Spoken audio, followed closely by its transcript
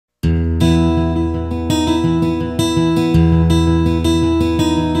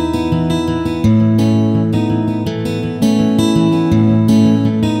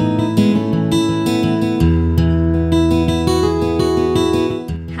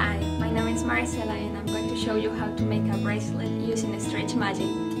Marcela and I'm going to show you how to make a bracelet using Stretch Magic.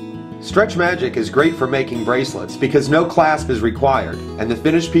 Stretch Magic is great for making bracelets because no clasp is required and the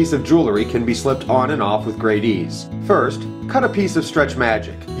finished piece of jewelry can be slipped on and off with great ease. First, cut a piece of Stretch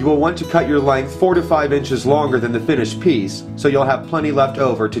Magic. You will want to cut your length 4 to 5 inches longer than the finished piece so you'll have plenty left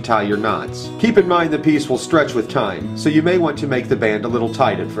over to tie your knots. Keep in mind the piece will stretch with time, so you may want to make the band a little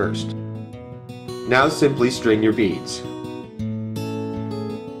tight at first. Now simply string your beads.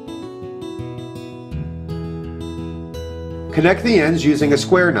 Connect the ends using a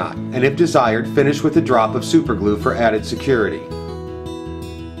square knot, and if desired, finish with a drop of super glue for added security.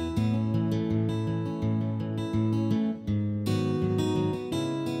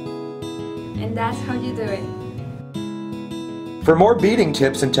 And that's how you do it. For more beading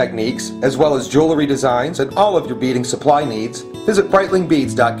tips and techniques, as well as jewelry designs and all of your beading supply needs, visit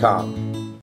BreitlingBeads.com.